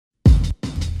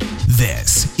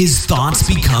This is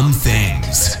Thoughts Become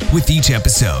Things. With each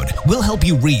episode, we'll help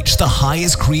you reach the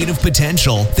highest creative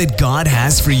potential that God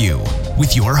has for you.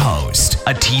 With your host,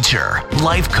 a teacher,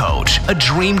 life coach, a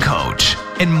dream coach,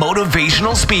 and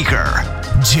motivational speaker,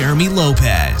 Jeremy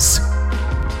Lopez.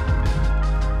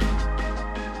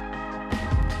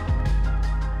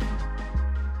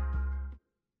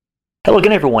 Hello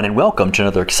again, everyone, and welcome to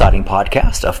another exciting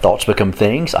podcast of Thoughts Become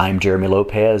Things. I'm Jeremy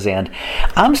Lopez, and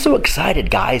I'm so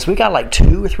excited, guys. We got like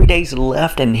 2 or 3 days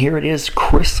left, and here it is,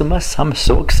 Christmas. I'm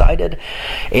so excited.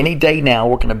 Any day now,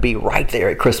 we're going to be right there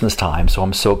at Christmas time, so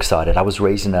I'm so excited. I was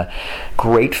raised in a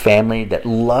great family that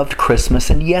loved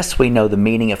Christmas, and yes, we know the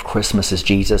meaning of Christmas is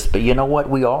Jesus, but you know what?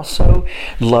 We also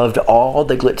loved all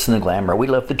the glitz and the glamour. We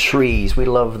love the trees. We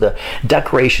love the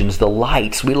decorations, the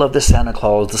lights. We love the Santa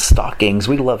Claus, the stockings.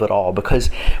 We love it all, because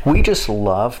we just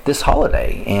love this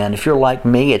holiday. And if you're like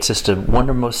me, it's just a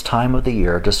wonderful time of the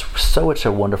year. Just such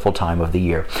a wonderful time of the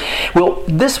year. Well,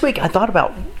 this week I thought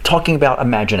about talking about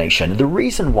imagination. The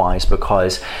reason why is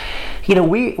because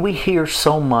we hear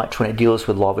so much when it deals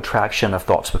with law of attraction, of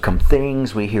thoughts become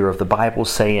things. We hear of the Bible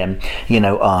saying,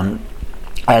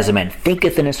 as a man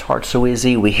thinketh in his heart, so is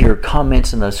he. We hear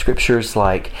comments in the scriptures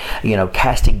like,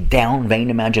 casting down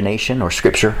vain imagination, or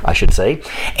scripture, I should say.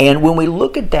 And when we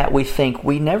look at that, we think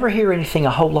we never hear anything, a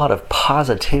whole lot of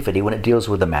positivity when it deals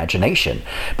with imagination.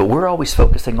 But we're always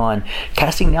focusing on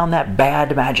casting down that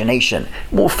bad imagination.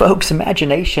 Well, folks,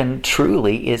 imagination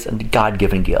truly is a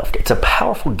God-given gift. It's a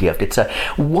powerful gift. It's a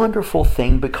wonderful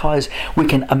thing because we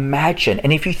can imagine.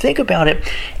 And if you think about it,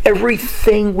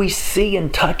 everything we see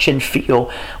and touch and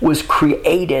feel was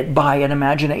created by an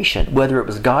imagination, whether it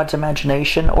was God's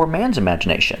imagination or man's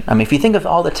imagination. I mean, if you think of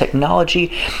all the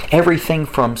technology, everything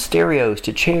from stereos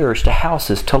to chairs to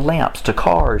houses to lamps to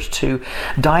cars to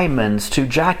diamonds to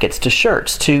jackets to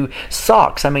shirts to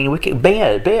socks. I mean, we could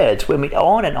beds. I mean,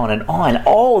 on and on and on.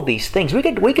 All of these things. We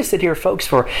could sit here, folks,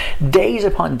 for days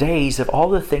upon days of all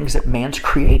the things that man's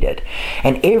created,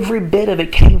 and every bit of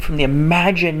it came from the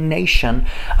imagination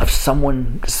of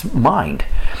someone's mind.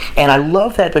 And I love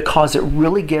that because it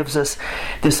really gives us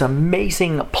this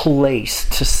amazing place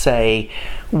to say,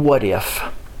 what if?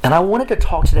 And I wanted to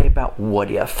talk today about what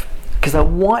if, because I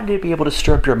wanted to be able to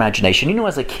stir up your imagination.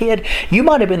 As a kid, you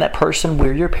might have been that person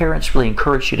where your parents really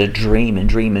encouraged you to dream and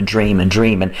dream and dream and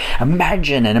dream and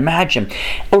imagine.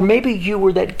 Or maybe you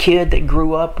were that kid that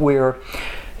grew up where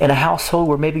in a household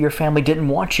where maybe your family didn't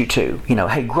want you to.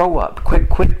 Hey, grow up.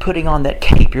 Quit putting on that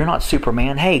cape. You're not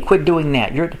Superman. Hey, quit doing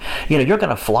that. You're going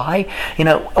to fly.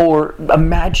 Or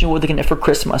imagine what they're going to get for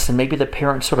Christmas, and maybe the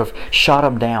parents sort of shot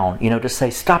them down, to say,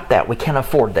 stop that. We can't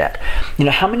afford that.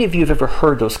 How many of you have ever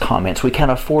heard those comments? We can't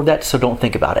afford that, so don't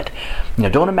think about it.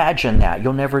 Don't imagine that.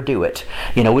 You'll never do it.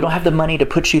 We don't have the money to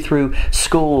put you through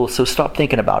school, so stop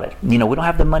thinking about it. We don't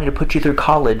have the money to put you through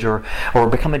college or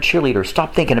become a cheerleader.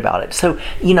 Stop thinking about it. So,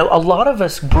 a lot of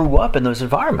us grew up in those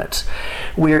environments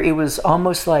where it was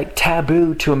almost like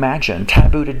taboo to imagine,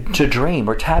 taboo to dream,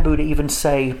 or taboo to even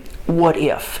say, what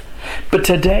if? But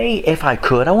today, if I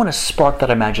could, I want to spark that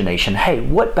imagination. Hey,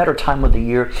 what better time of the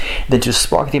year than to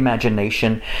spark the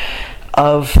imagination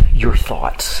of your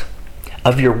thoughts,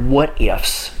 of your what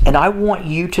ifs. And I want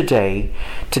you today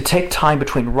to take time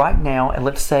between right now and,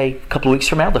 let's say, a couple of weeks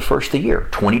from now, the first of the year,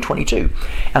 2022.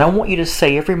 And I want you to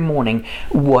say every morning,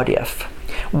 what if?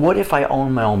 What if I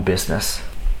owned my own business?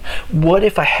 What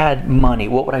if I had money?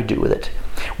 What would I do with it?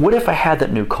 What if I had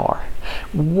that new car?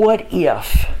 What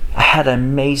if I had an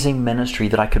amazing ministry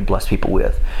that I could bless people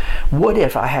with? What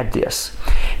if I had this?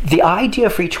 The idea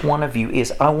for each one of you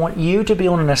is I want you to be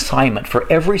on an assignment for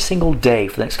every single day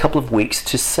for the next couple of weeks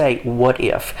to say, what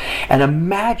if? And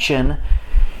imagine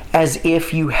as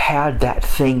if you had that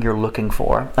thing you're looking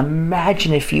for.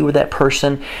 Imagine if you were that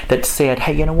person that said,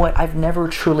 hey, you know what? I've never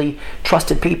truly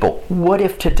trusted people. What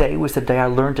if today was the day I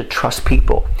learned to trust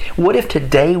people? What if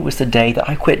today was the day that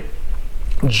I quit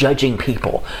judging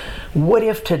people? What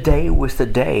if today was the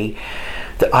day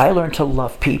that I learned to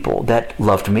love people that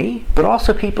loved me, but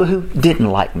also people who didn't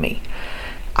like me?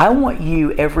 I want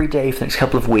you every day for the next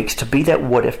couple of weeks to be that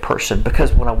what if person,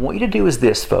 because what I want you to do is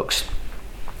this, folks.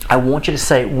 I want you to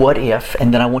say, what if,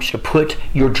 and then I want you to put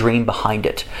your dream behind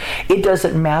it. It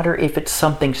doesn't matter if it's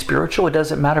something spiritual. It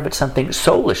doesn't matter if it's something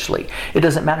soulishly. It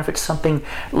doesn't matter if it's something,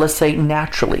 let's say,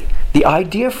 naturally. The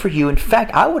idea for you, in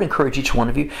fact, I would encourage each one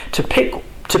of you to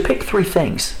pick 3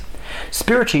 things.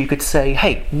 Spiritually, you could say,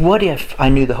 hey, what if I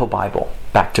knew the whole Bible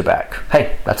back to back?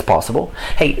 Hey, that's possible.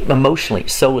 Hey, emotionally,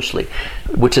 soulishly,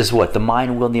 which is what? The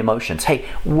mind, will, and the emotions. Hey,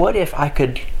 what if I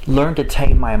could learn to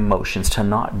tame my emotions to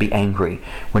not be angry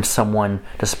when someone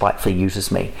despitefully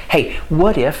uses me? Hey,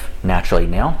 what if, naturally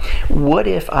now, what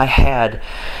if I had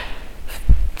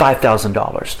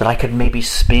 $5,000 that I could maybe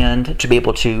spend to be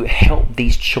able to help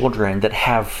these children that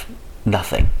have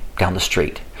nothing down the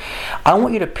street? I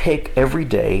want you to pick every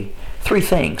day 3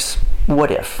 things.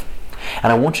 What if?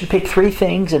 And I want you to pick 3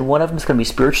 things, and one of them is going to be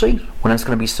spiritually, one of them is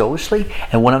going to be soulishly,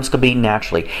 and one of them is going to be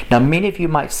naturally. Now, many of you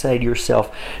might say to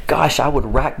yourself, gosh, I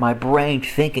would rack my brain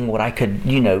thinking what I could,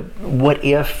 what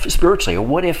if spiritually, or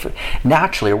what if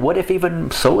naturally, or what if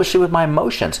even soulishly with my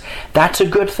emotions. That's a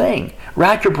good thing.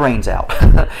 Rack your brains out.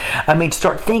 I mean,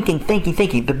 start thinking.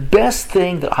 The best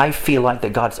thing that I feel like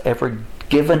that God's ever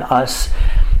given us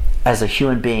as a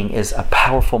human being is a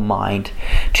powerful mind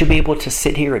to be able to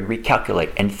sit here and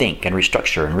recalculate and think and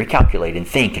restructure and recalculate and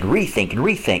think and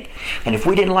rethink. And if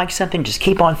we didn't like something, just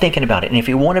keep on thinking about it. And if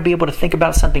you want to be able to think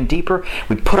about something deeper,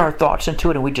 we put our thoughts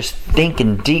into it and we just think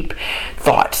in deep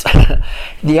thoughts.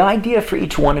 The idea for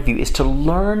each one of you is to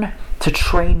learn to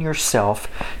train yourself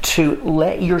to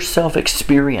let yourself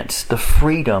experience the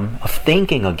freedom of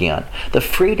thinking again, the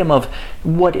freedom of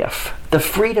what if, the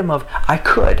freedom of I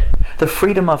could, the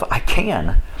freedom of I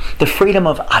can, the freedom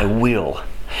of I will.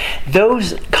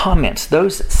 Those comments,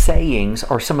 those sayings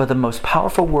are some of the most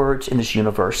powerful words in this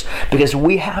universe, because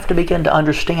we have to begin to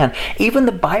understand, even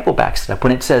the Bible backs it up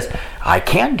when it says, I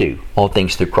can do all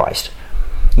things through Christ.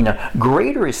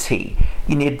 Greater is He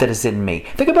that is in me.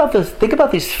 Think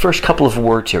about these first couple of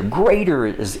words here. Greater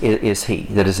is He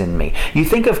that is in me. You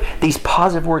think of these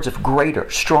positive words of greater,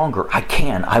 stronger, I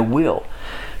can, I will.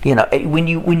 When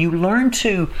you learn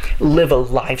to live a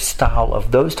lifestyle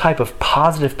of those type of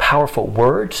positive, powerful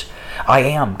words, I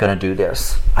am going to do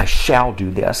this. I shall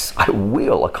do this. I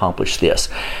will accomplish this.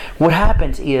 What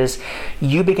happens is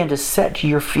you begin to set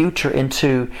your future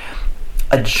into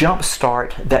a jump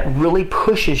start that really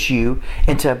pushes you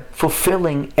into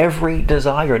fulfilling every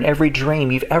desire and every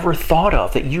dream you've ever thought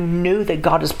of, that you knew that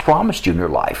God has promised you in your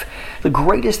life. The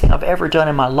greatest thing I've ever done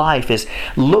in my life is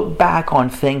look back on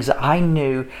things that I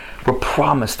knew were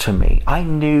promised to me. I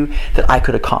knew that I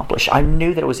could accomplish. I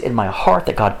knew that it was in my heart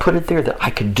that God put it there that I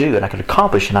could do and I could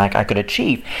accomplish and I could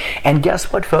achieve. And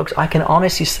guess what, folks? I can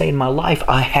honestly say in my life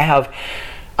I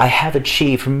have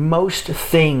achieved most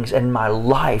things in my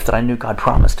life that I knew God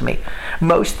promised me.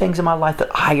 Most things in my life that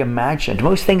I imagined.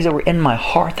 Most things that were in my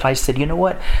heart that I said, you know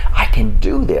what? I can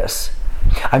do this.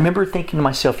 I remember thinking to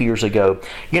myself years ago,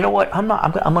 you know what? I'm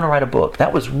going to write a book.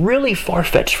 That was really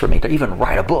far-fetched for me to even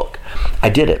write a book. I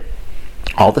did it.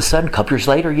 All of a sudden, a couple years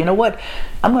later, you know what?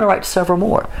 I'm going to write several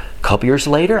more. A couple years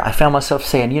later, I found myself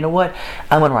saying, you know what?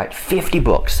 I'm going to write 50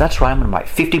 books. That's right, I'm going to write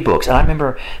 50 books. And I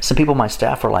remember some people on my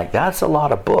staff were like, that's a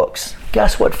lot of books.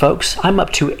 Guess what, folks? I'm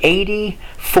up to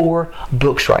 84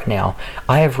 books right now.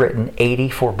 I have written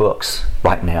 84 books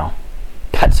right now.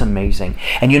 That's amazing.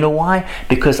 And you know why?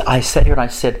 Because I sat here and I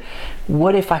said,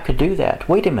 what if I could do that?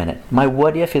 Wait a minute. My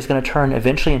what if is going to turn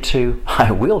eventually into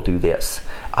I will do this.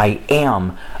 I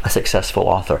am a successful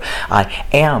author. I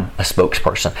am a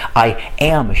spokesperson. I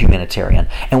am a humanitarian.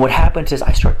 And what happens is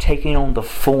I start taking on the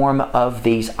form of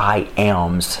these I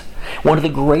ams. One of the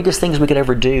greatest things we could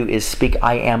ever do is speak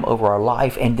I am over our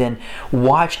life and then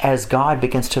watch as God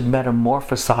begins to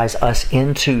metamorphosize us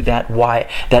into that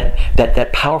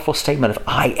powerful statement of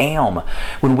I am.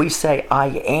 When we say I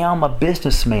am a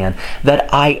businessman,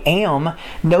 that I am,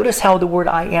 notice how the word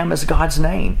I am is God's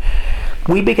name.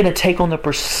 We begin to take on the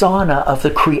persona of the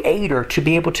Creator to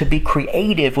be able to be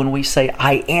creative. When we say,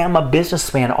 I am a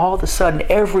businessman, all of a sudden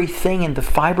everything in the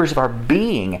fibers of our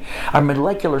being, our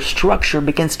molecular structure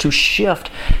begins to shift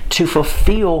to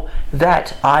fulfill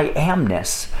that I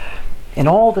amness. And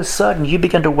all of a sudden, you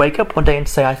begin to wake up one day and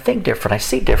say, I think different, I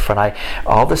see different.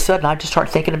 All of a sudden, I just start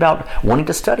thinking about wanting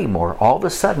to study more. All of a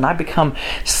sudden, I become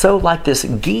so like this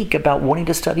geek about wanting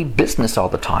to study business all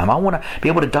the time. I want to be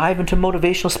able to dive into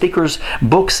motivational speakers'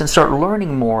 books and start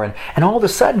learning more. And all of a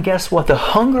sudden, guess what? The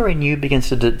hunger in you begins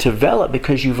to develop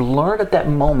because you've learned at that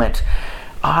moment,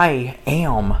 I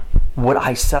am what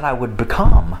I said I would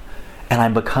become. And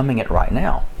I'm becoming it right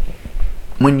now.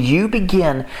 When you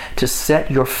begin to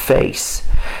set your face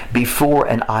before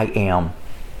an I am,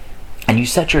 and you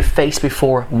set your face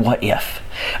before what if,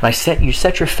 and you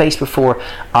set your face before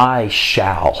I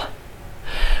shall,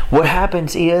 what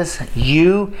happens is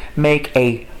you make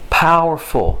a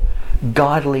powerful,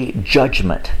 godly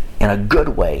judgment in a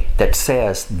good way that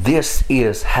says, this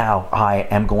is how I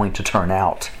am going to turn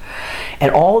out.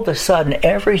 And all of a sudden,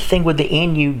 everything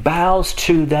within you bows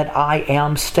to that I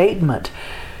am statement.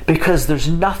 Because there's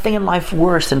nothing in life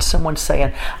worse than someone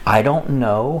saying, I don't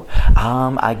know.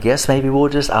 I guess maybe we'll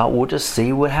just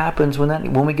see what happens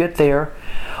when we get there.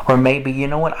 Or maybe, you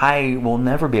know what, I will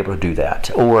never be able to do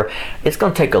that. Or it's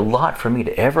going to take a lot for me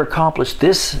to ever accomplish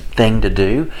this thing to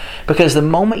do. Because the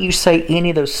moment you say any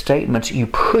of those statements, you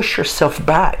push yourself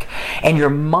back. And your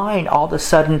mind all of a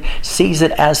sudden sees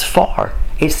it as far.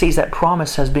 It sees that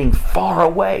promise as being far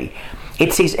away.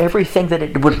 It sees everything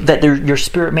that your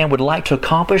spirit man would like to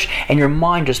accomplish, and your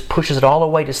mind just pushes it all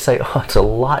away to say, oh, it's a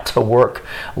lot of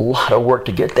work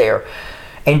to get there.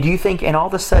 And all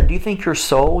of a sudden, do you think your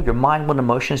soul, your mind, will, and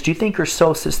emotions, do you think your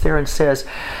soul sits there and says,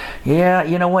 yeah,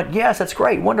 you know what, yes, that's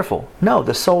great, wonderful. No,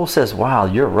 the soul says, wow,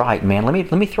 you're right, man. Let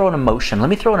me throw an emotion. Let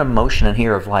me throw an emotion in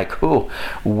here of like,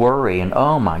 worry, and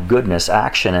oh my goodness,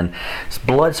 action, and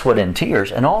blood, sweat, and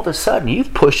tears. And all of a sudden,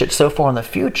 you've pushed it so far in the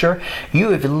future,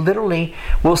 you have literally,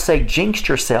 we'll say, jinxed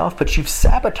yourself, but you've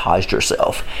sabotaged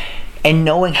yourself. And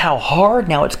knowing how hard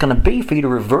now it's going to be for you to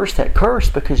reverse that curse,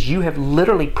 because you have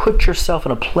literally put yourself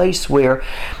in a place where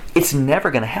it's never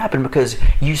going to happen, because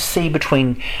you see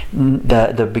between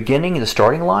the beginning, the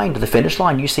starting line to the finish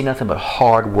line, you see nothing but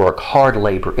hard work, hard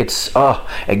labor. It's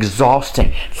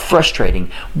exhausting, frustrating,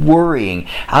 worrying.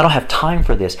 I don't have time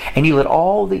for this. And you let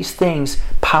all these things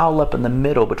pile up in the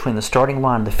middle between the starting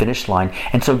line and the finish line.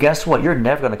 And so guess what? You're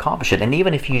never going to accomplish it. And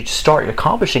even if you start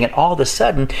accomplishing it, all of a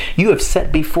sudden you have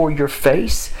set before your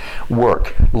face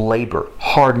work, labor,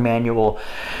 hard manual,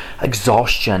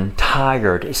 exhaustion,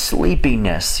 tired,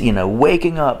 sleepiness,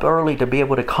 waking up early to be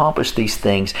able to accomplish these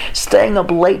things, staying up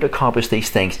late to accomplish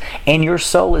these things. And your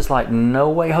soul is like, no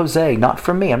way, Jose, not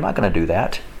for me. I'm not going to do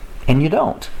that. And you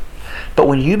don't. But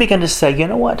when you begin to say, you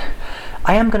know what?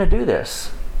 I am going to do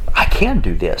this. I can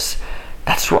do this.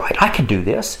 That's right, I can do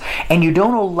this. And you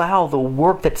don't allow the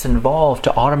work that's involved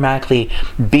to automatically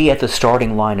be at the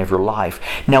starting line of your life.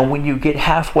 Now, when you get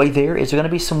halfway there, is there going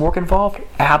to be some work involved?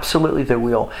 Absolutely there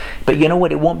will. But you know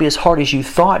what? It won't be as hard as you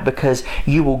thought, because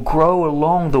you will grow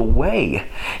along the way.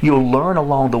 You'll learn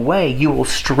along the way. You will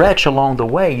stretch along the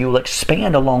way. You will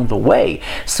expand along the way.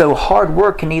 So hard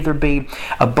work can either be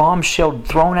a bombshell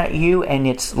thrown at you and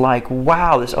it's like,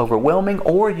 wow, this is overwhelming,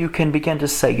 or you can begin to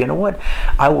say, you know what?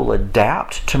 I will adapt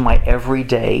to my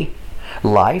everyday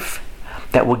life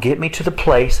that will get me to the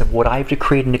place of what I've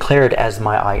decreed and declared as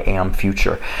my I am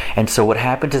future. And so what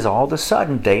happens is, all of a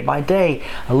sudden, day by day,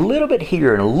 a little bit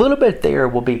here and a little bit there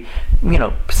will be,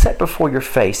 set before your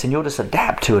face, and you'll just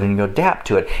adapt to it, and you'll adapt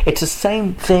to it. It's the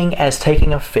same thing as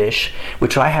taking a fish,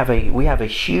 which my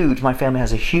family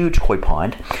has a huge koi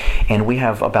pond, and we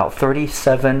have about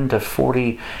 37 to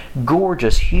 40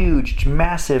 gorgeous, huge,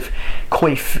 massive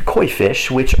koi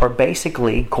fish, which are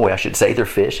basically, they're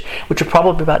fish, which are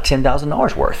probably about $10,000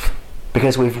 worth,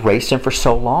 because we've raised them for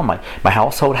so long. My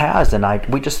household has, and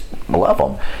we just love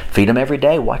them. Feed them every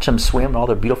day, watch them swim in all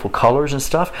their beautiful colors and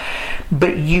stuff.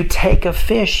 But you take a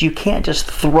fish, you can't just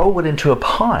throw it into a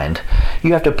pond.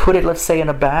 You have to put it, let's say, in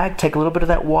a bag, take a little bit of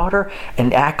that water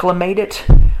and acclimate it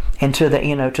into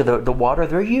the water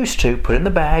they're used to, put it in the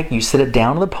bag, you set it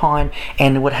down in the pond,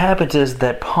 and what happens is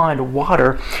that pond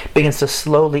water begins to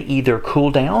slowly either cool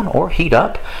down or heat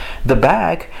up the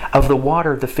bag of the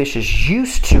water the fish is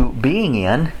used to being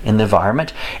in the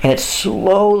environment, and it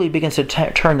slowly begins to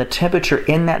turn the temperature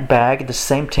in that bag the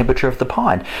same temperature of the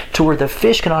pond, to where the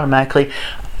fish can automatically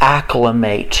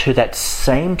acclimate to that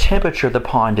same temperature the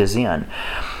pond is in.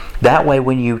 That way,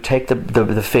 when you take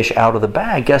the fish out of the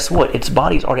bag, guess what? Its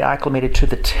body's already acclimated to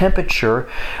the temperature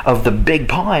of the big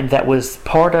pond that was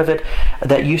part of it,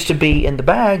 that used to be in the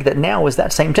bag, that now is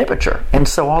that same temperature. And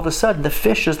so all of a sudden, the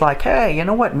fish is like, hey, you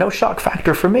know what? No shock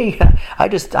factor for me.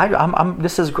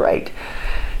 This is great.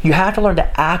 You have to learn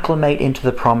to acclimate into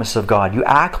the promise of God. You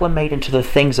acclimate into the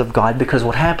things of God, because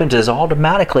what happens is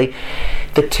automatically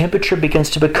the temperature begins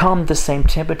to become the same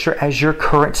temperature as your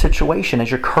current situation,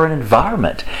 as your current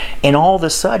environment. And all of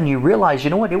a sudden you realize, you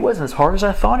know what, it wasn't as hard as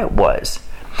I thought it was.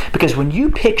 Because when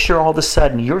you picture all of a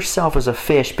sudden yourself as a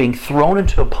fish being thrown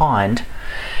into a pond,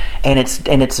 and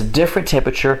it's a different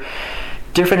temperature,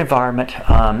 different environment,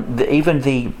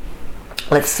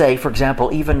 let's say, for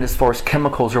example, even as far as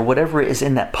chemicals or whatever is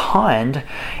in that pond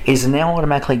is now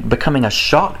automatically becoming a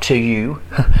shock to you,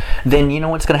 then you know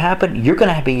what's going to happen? You're going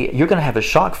to have a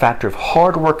shock factor of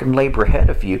hard work and labor ahead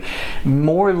of you,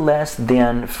 more or less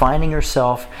than finding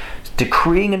yourself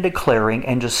decreeing and declaring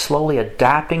and just slowly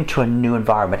adapting to a new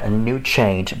environment, a new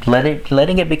change,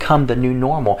 letting it become the new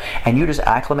normal, and you just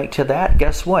acclimate to that.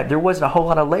 Guess what? There wasn't a whole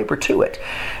lot of labor to it.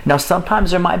 Now,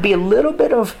 sometimes there might be a little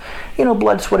bit of,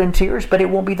 blood, sweat, and tears, but But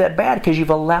it won't be that bad because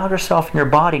you've allowed yourself and your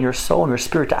body and your soul and your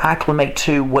spirit to acclimate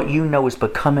to what you know is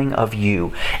becoming of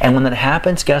you. And when that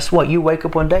happens, guess what? You wake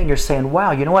up one day and you're saying,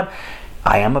 wow, you know what?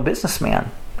 I am a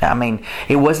businessman. I mean,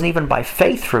 it wasn't even by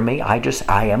faith for me. I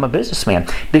am a businessman,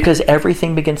 because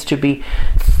everything begins to be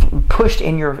pushed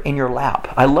in your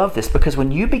lap. I love this, because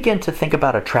when you begin to think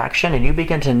about attraction and you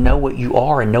begin to know what you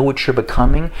are and know what you're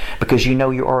becoming, because you know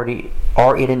you already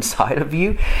are it inside of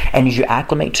you, and as you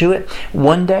acclimate to it,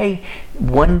 one day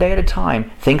at a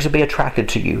time, things will be attracted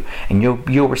to you, and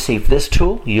you'll receive this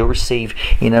tool, you'll receive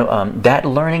that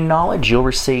learning knowledge, you'll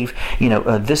receive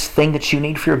this thing that you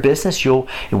need for your business.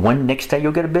 Next day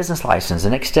you'll get a business license. The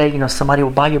next day, somebody will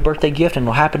buy you a birthday gift, and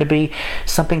it'll happen to be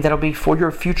something that'll be for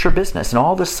your future business. And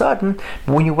all of a sudden,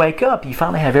 when you wake up, you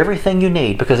finally have everything you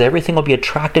need, because everything will be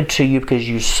attracted to you because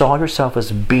you saw yourself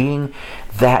as being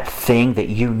that thing that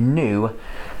you knew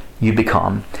you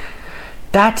become.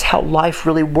 That's how life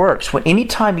really works. When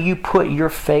anytime you put your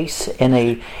face in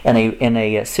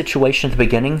a situation at the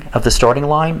beginning of the starting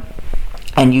line,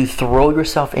 and you throw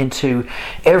yourself into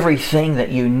everything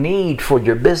that you need for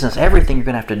your business, everything you're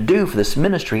going to have to do for this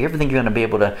ministry, everything you're going to be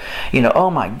able to, oh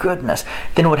my goodness,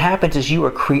 then what happens is you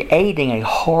are creating a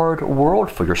hard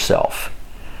world for yourself.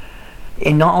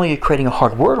 And not only are you creating a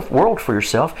hard world for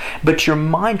yourself, but your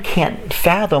mind can't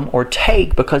fathom or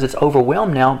take, because it's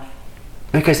overwhelmed now,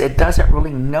 because it doesn't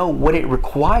really know what it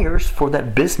requires for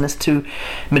that business to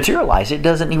materialize. It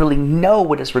doesn't really know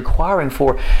what it's requiring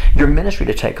for your ministry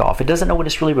to take off. It doesn't know what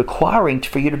it's really requiring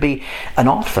for you to be an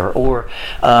author or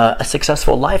a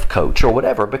successful life coach or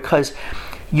whatever, because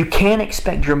you can't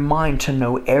expect your mind to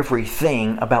know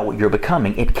everything about what you're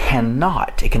becoming. It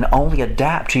cannot. It can only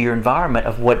adapt to your environment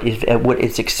of what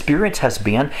its experience has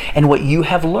been and what you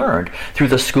have learned through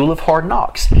the school of hard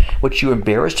knocks, what you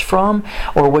embarrassed from,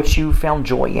 or what you found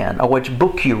joy in, or which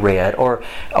book you read, or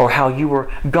how you were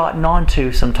gotten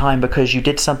onto sometime because you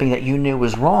did something that you knew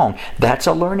was wrong. That's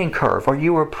a learning curve. Or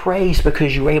you were praised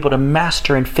because you were able to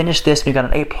master and finish this and you got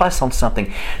an A+ on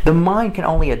something. The mind can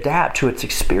only adapt to its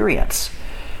experience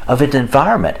of its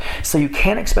environment. So you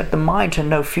can't expect the mind to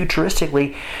know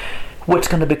futuristically what's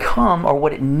going to become or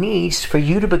what it needs for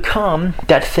you to become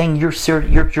that thing you're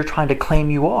trying to claim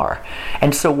you are.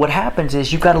 And so what happens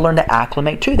is you've got to learn to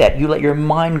acclimate to that. You let your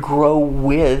mind grow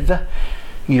with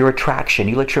your attraction.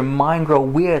 You let your mind grow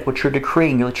with what you're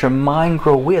decreeing. You let your mind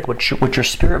grow with what your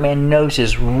spirit man knows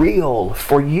is real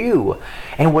for you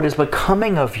and what is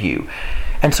becoming of you.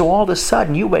 And so all of a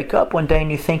sudden you wake up one day and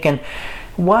you're thinking,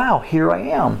 wow, here I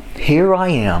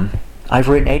am. I've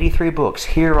written 83 books.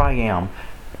 Here I am.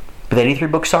 With 83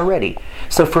 books already.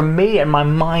 So for me and my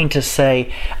mind to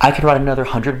say, I could write another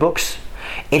 100 books,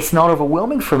 it's not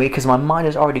overwhelming for me, because my mind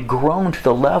has already grown to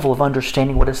the level of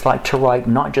understanding what it's like to write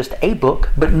not just a book,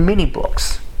 but many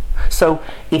books. So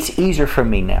it's easier for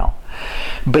me now.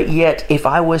 But yet, if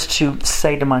I was to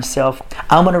say to myself,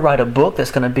 I'm going to write a book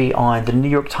that's going to be on the New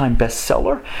York Times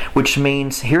bestseller, which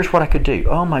means here's what I could do.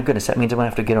 Oh my goodness, that means I'm going to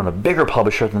have to get on a bigger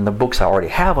publisher than the books I already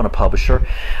have on a publisher.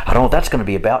 I don't know what that's going to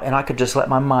be about. And I could just let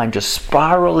my mind just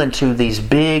spiral into these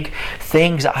big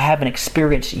things I haven't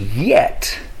experienced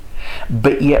yet.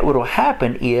 But yet what will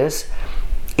happen is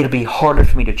it'll be harder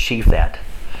for me to achieve that.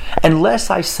 Unless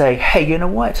I say, hey, you know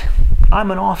what? I'm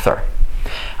an author.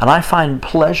 And I find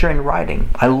pleasure in writing.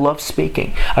 I love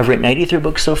speaking. I've written 83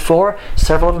 books so far.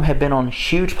 Several of them have been on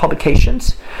huge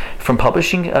publications from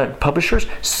publishers.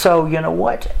 So you know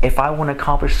what? If I want to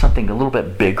accomplish something a little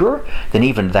bit bigger than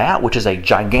even that, which is a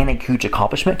gigantic, huge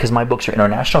accomplishment, because my books are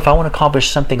international, if I want to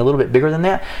accomplish something a little bit bigger than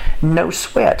that, no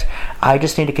sweat. I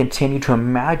just need to continue to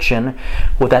imagine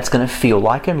what that's going to feel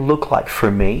like and look like for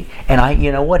me. And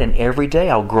you know what? And every day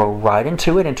I'll grow right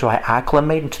into it until I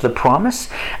acclimate into the promise,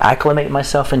 acclimate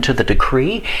myself into the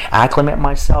decree, acclimate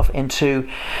myself into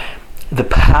the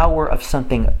power of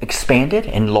something expanded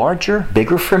and larger,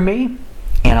 bigger for me.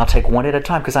 And I'll take one at a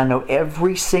time, because I know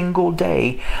every single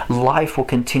day life will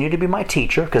continue to be my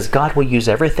teacher, because God will use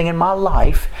everything in my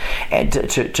life and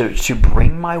to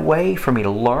bring my way for me to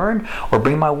learn, or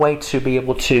bring my way to be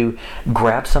able to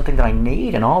grab something that I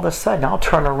need. And all of a sudden I'll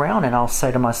turn around and I'll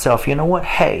say to myself, you know what?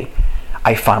 Hey,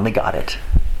 I finally got it.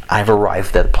 I've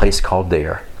arrived at a place called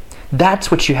there.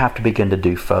 That's what you have to begin to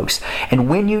do, folks. And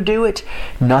when you do it,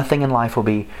 nothing in life will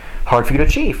be hard for you to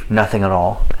achieve. Nothing at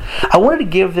all. I wanted to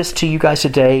give this to you guys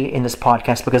today in this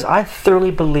podcast because I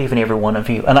thoroughly believe in every one of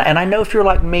you. And I know if you're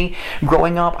like me,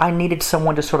 growing up, I needed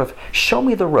someone to sort of show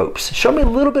me the ropes, show me a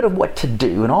little bit of what to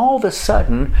do. And all of a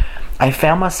sudden, I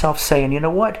found myself saying, you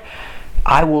know what?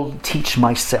 I will teach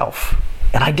myself.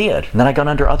 And I did. And then I got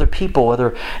under other people,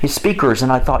 other speakers,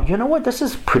 and I thought, you know what? This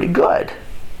is pretty good.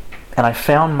 And I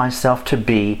found myself to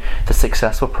be the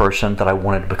successful person that I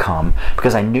wanted to become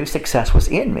because I knew success was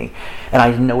in me. And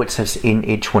I know it's in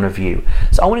each one of you.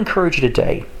 So I want to encourage you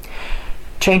today,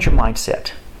 change your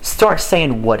mindset. Start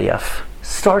saying what if.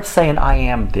 Start saying I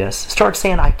am this. Start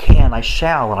saying I can, I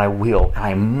shall, and I will, and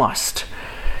I must.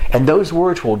 And those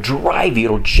words will drive you,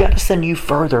 it'll jettison you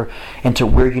further into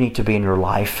where you need to be in your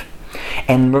life.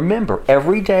 And remember,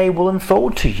 every day will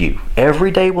unfold to you. Every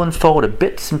day will unfold of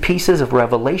bits and pieces of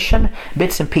revelation,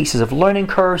 bits and pieces of learning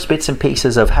curves, bits and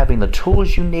pieces of having the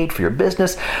tools you need for your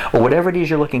business or whatever it is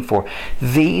you're looking for.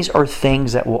 These are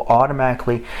things that will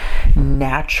automatically,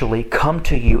 naturally come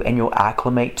to you, and you'll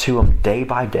acclimate to them day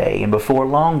by day. And before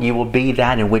long, you will be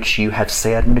that in which you have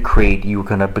said and decreed you are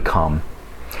going to become.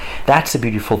 That's the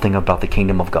beautiful thing about the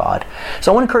kingdom of God.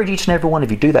 So I want to encourage each and every one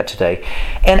of you to do that today.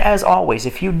 And as always,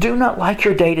 if you do not like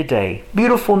your day today,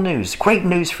 beautiful news, great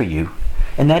news for you.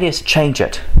 And that is change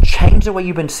it. Change the way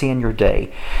you've been seeing your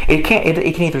day. It can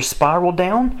either spiral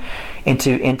down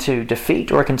into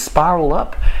defeat, or it can spiral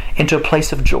up into a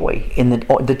place of joy. And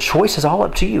the choice is all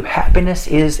up to you. Happiness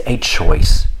is a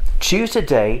choice. Choose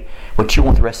today what you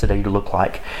want the rest of the day to look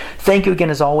like. Thank you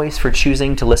again, as always, for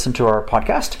choosing to listen to our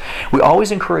podcast. We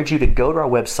always encourage you to go to our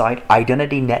website,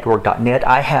 IdentityNetwork.net.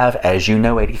 I have, as you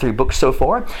know, 83 books so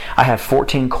far. I have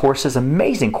 14 courses,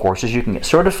 amazing courses you can get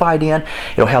certified in.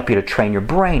 It'll help you to train your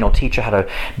brain. It'll teach you how to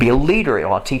be a leader.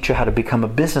 It'll teach you how to become a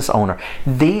business owner.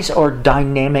 These are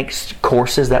dynamic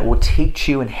courses that will teach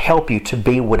you and help you to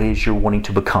be what it is you're wanting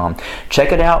to become.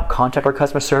 Check it out. Contact our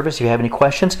customer service if you have any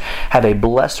questions. Have a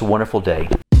blessed, wonderful day.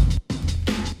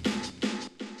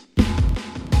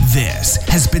 This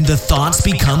has been the Thoughts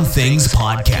Become Things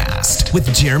podcast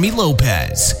with Jeremy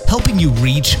Lopez, helping you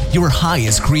reach your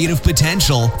highest creative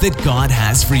potential that God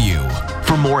has for you.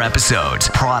 For more episodes,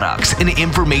 products, and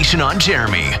information on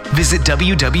Jeremy, visit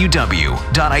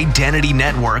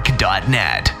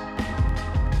www.identitynetwork.net.